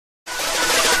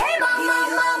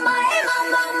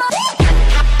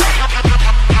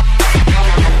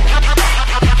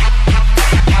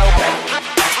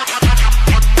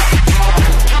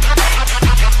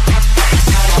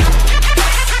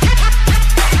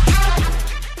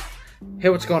Hey,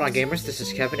 what's going on, gamers? This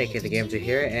is Kevin, aka the Gamer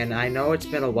here, and I know it's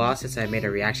been a while since I made a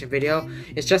reaction video.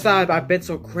 It's just that I've been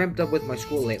so cramped up with my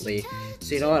school lately.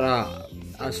 So you know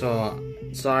what? So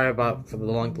sorry for the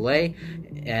long delay,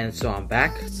 and so I'm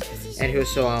back. Anywho,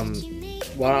 so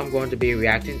what I'm going to be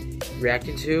reacting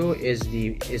to is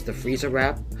the Frieza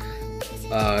rap,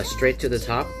 Straight to the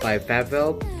Top by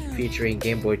FabvL featuring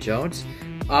GameboyJones.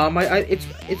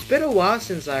 It's been a while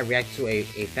since I reacted to a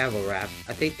FabvL rap.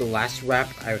 I think the last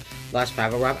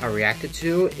FabvL rap I reacted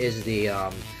to is the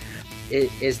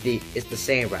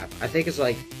same rap. I think it's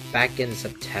like back in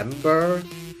September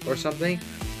or something.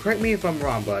 Correct me if I'm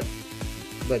wrong, but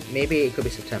maybe it could be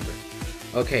September.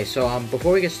 Okay, so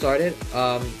before we get started,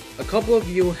 a couple of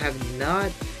you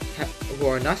who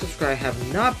are not subscribed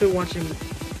have not been watching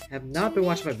my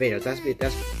videos. That's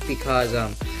because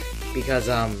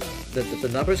the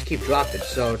numbers keep dropping.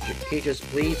 So can you just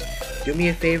please do me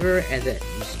a favor and then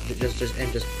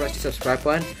just press the subscribe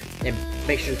button and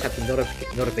make sure to tap the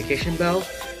notification bell.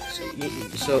 So you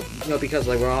know, because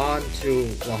like we're on to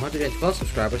 112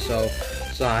 subscribers, so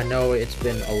I know it's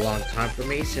been a long time for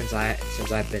me since I've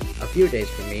been a few days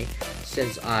for me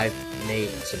since I've made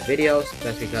some videos.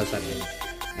 That's because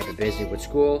I've been busy with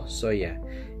school. So yeah.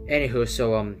 Anywho,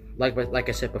 so like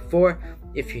I said before,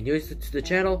 if you're new to the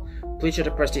channel, please sure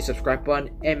to press the subscribe button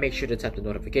and make sure to tap the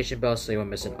notification bell so you won't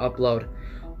miss an upload.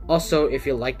 Also, if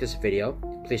you like this video,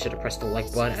 please sure to press the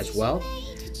like button as well.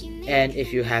 And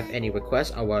if you have any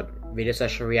requests on what video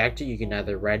session react to, you can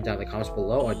either write down in the comments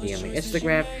below or DM me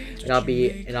Instagram, and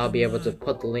I'll be able to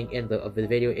put the link of the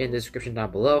video in the description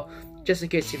down below, just in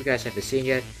case if you guys haven't seen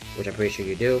yet, which I'm pretty sure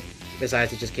you do.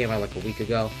 Besides, it just came out like a week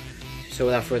ago. So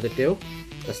without further ado,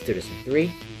 let's do this in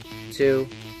 3, 2,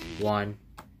 1,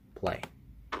 play.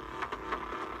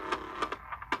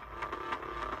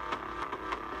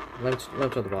 Let me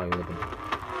turn the volume a little bit.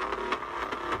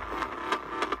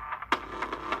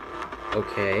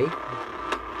 Okay.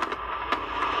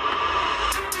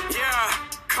 Yeah,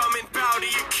 come and bow to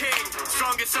your king.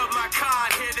 Strongest of my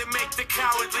kind, here to make the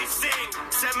cowardly sing.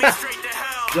 Set me straight to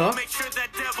hell. Yeah. Make sure that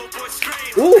devil boy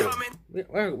screams.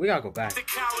 Ooh, we gotta go back. The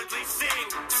cowardly sing.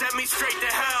 Set me straight to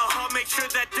hell.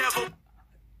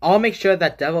 I'll make sure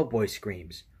that devil boy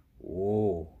screams.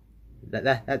 Ooh,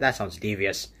 that sounds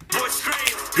devious. boy screams.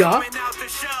 Yeah. Coming out the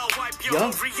shell, wipe your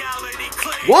Yeah. reality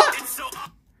clean. What? It's so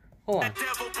Hold on. that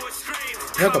devil boy screams.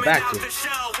 We'll go Coming back out to the it.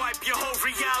 shell, wipe your whole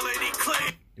reality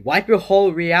clean. Wipe your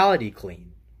whole reality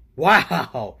clean.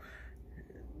 Wow.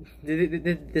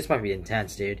 This might be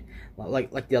intense, dude.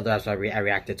 Like the other apps I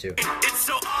reacted to. It's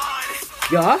so odd.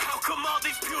 Yeah. How come all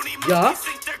these puny Yeah. monkeys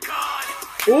think they're God?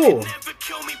 Ooh. Never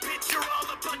kill me, bitch. You're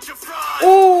all a bunch of frauds.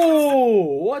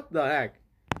 Oh, what the heck?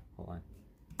 Hold on.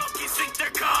 Monkeys think they're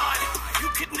God. You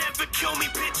could never kill me,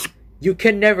 bitch. You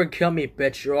can never kill me,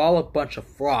 bitch. You're all a bunch of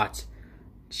frauds.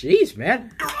 Jeez,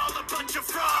 man. You're all a bunch of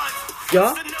frauds.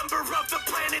 Yeah. What's the number of the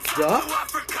planets? Yeah. Oh, I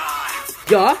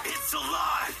forgot. Yeah. It's a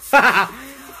lie. Haha.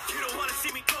 You don't wanna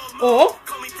see me go low. Oh.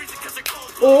 Call me Frieza 'cause I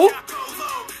cold Oh. blood. Yeah, go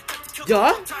low. Kill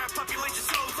Yeah. the entire population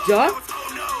so low. Yeah. Now it's,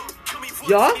 oh no. Kill me once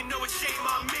Yeah. and you know it's shame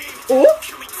on me. Oh.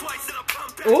 Kill me twice and I'll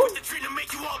come back Oh. with the tree to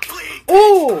make you all bleed.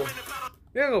 Oh.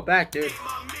 We gotta go back, dude. Shame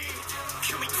on me.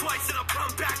 Kill me twice and I'll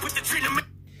come back with the tree to make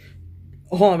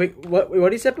Hold on, wait,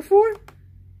 what he said before?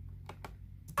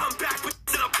 come back with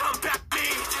and I'll come back me.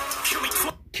 Kill me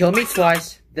twice. Kill me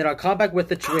twice, then I'll come back with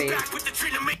the Come tree back with the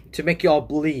tree to make to make you all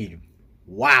bleed.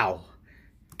 Wow.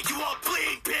 you all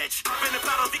bleed, bitch. Been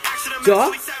about all the action. I'm Yeah.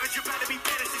 mentally savage. You're about to be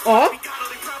banished. It's Uh. about to be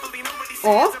godly. Probably nobody says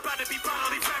Uh. it's about to be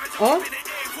bodily ravage. Uh. Been an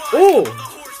A1. Ooh. The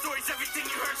horror stories, everything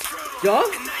you heard's true. Yeah.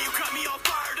 And now you got me all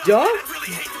fired up. Yeah. And I'd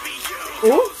really hate to be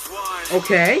you. Ooh. One.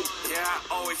 Okay. Yeah,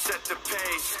 I always set the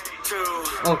pace. Two.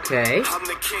 Okay. I'm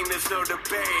the king, there's no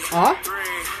debate. Uh.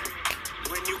 Three.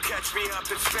 When you catch me up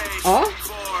in space. Uh.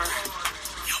 Four.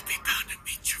 You'll be bound to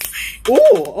meet your fate.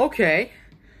 Ooh, okay.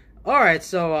 Alright,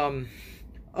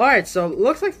 so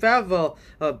looks like FabvL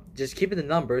just keeping the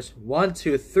numbers 1,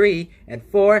 2, 3, and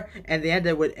 4, and they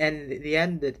ended with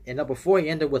in number 4 he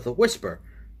ended with a whisper.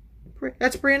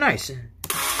 That's pretty nice.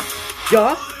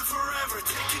 Yeah. Forever,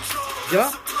 take control of Yeah.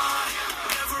 the supply.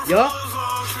 Never Yeah. rolls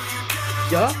all through you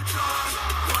get Yeah.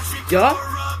 Watch me Yeah.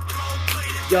 power up,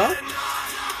 gold-plated Yeah. and not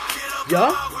get up Yeah.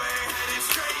 on my way, headed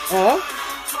straight to the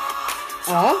top.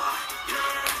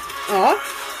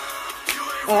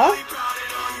 You ain't really proud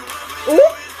it on you ever Ooh. do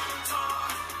it.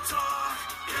 Talk,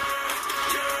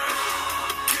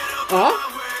 get up on my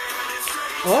way, headed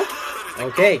straight to the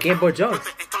Okay, GameboyJones.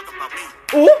 Ain't talking about me.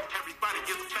 Ooh. Everybody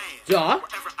is a fan. Yeah.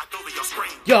 Wherever I go, they all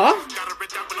scream. Yeah. Got a red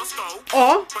dot with no stove.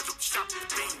 Uh. Bunch of shot with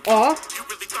the beam. Uh. You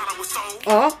really thought I was sold?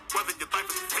 Uh. Whether your life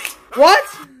is a fiend. What?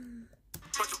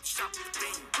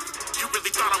 You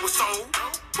really thought I was sold?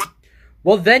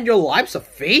 Well, then your life's a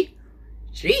fee?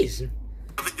 Jeez.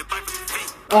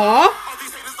 Oh.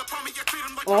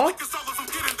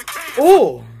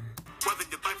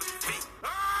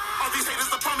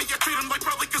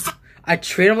 I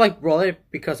treat him like brother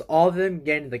because all of them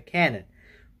get in the cannon.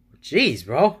 Jeez,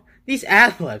 bro. These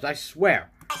ad-libs, I swear.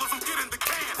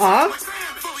 And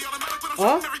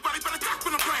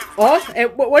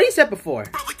what he said before?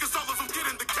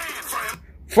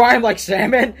 Fry him like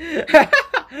salmon?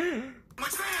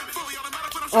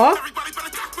 Oh!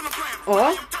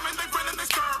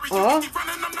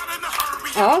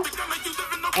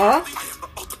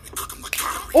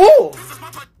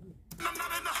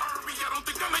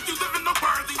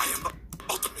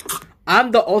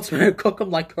 I'm the ultimate cook 'em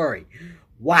like curry.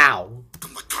 Wow.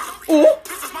 Oh!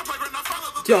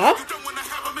 Duh!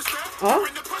 Oh!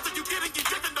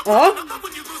 Oh!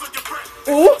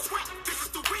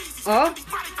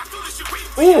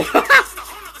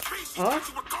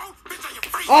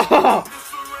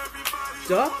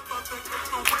 Duh!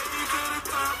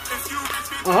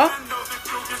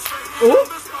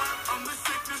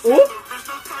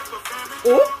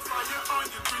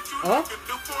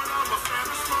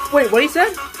 Wait, what he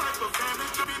said?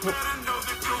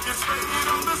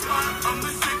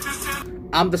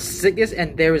 I'm the sickest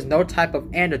and there is no type of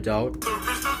antidote.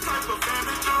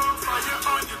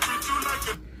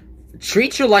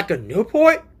 Treat you like a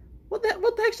Newport? What the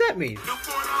heck's that mean?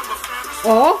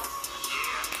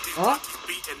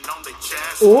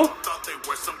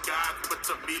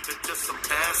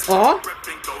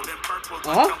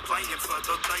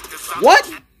 What?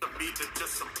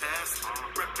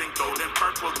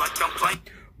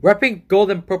 Repping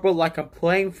gold and purple like I'm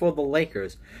playing for the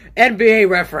Lakers. NBA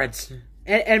reference.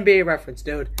 NBA reference,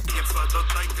 dude.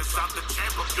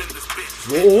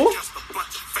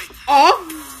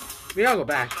 We gotta go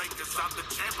back.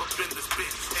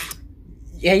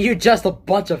 Yeah, you just a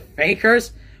bunch of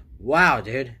fakers? Wow,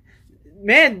 dude.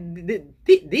 Man,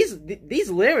 these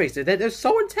lyrics, they're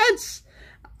so intense.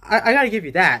 I gotta give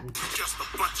you that.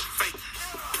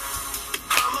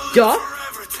 Duh.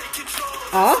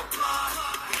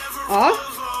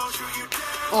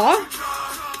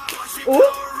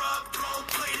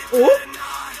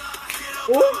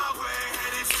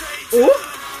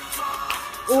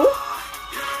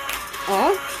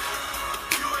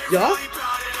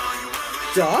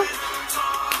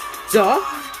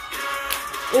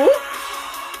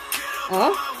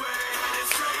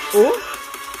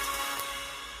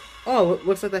 Oh,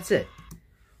 looks like that's it.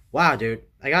 Wow, dude.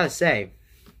 I gotta say,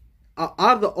 out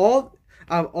of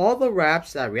all the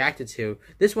raps that I reacted to,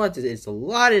 this one is a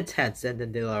lot intense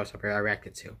than the other stuff I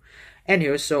reacted to.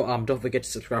 Anyway, so don't forget to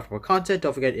subscribe for more content.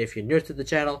 Don't forget, if you're new to the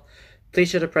channel, please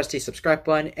sure to press the subscribe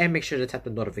button and make sure to tap the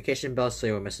notification bell so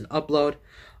you won't miss an upload.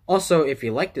 Also, if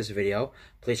you like this video,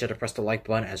 please sure to press the like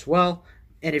button as well.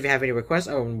 And if you have any requests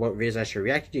on what videos I should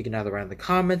react to, you can either write in the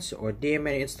comments or DM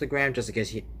me on Instagram, just in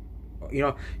case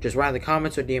just write in the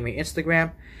comments or DM me on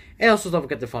Instagram. And also don't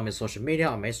forget to follow me on social media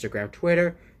on my Instagram,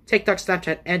 Twitter, TikTok,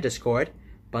 Snapchat, and Discord.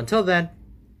 But until then,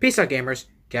 peace out, gamers.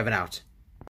 Kevin out.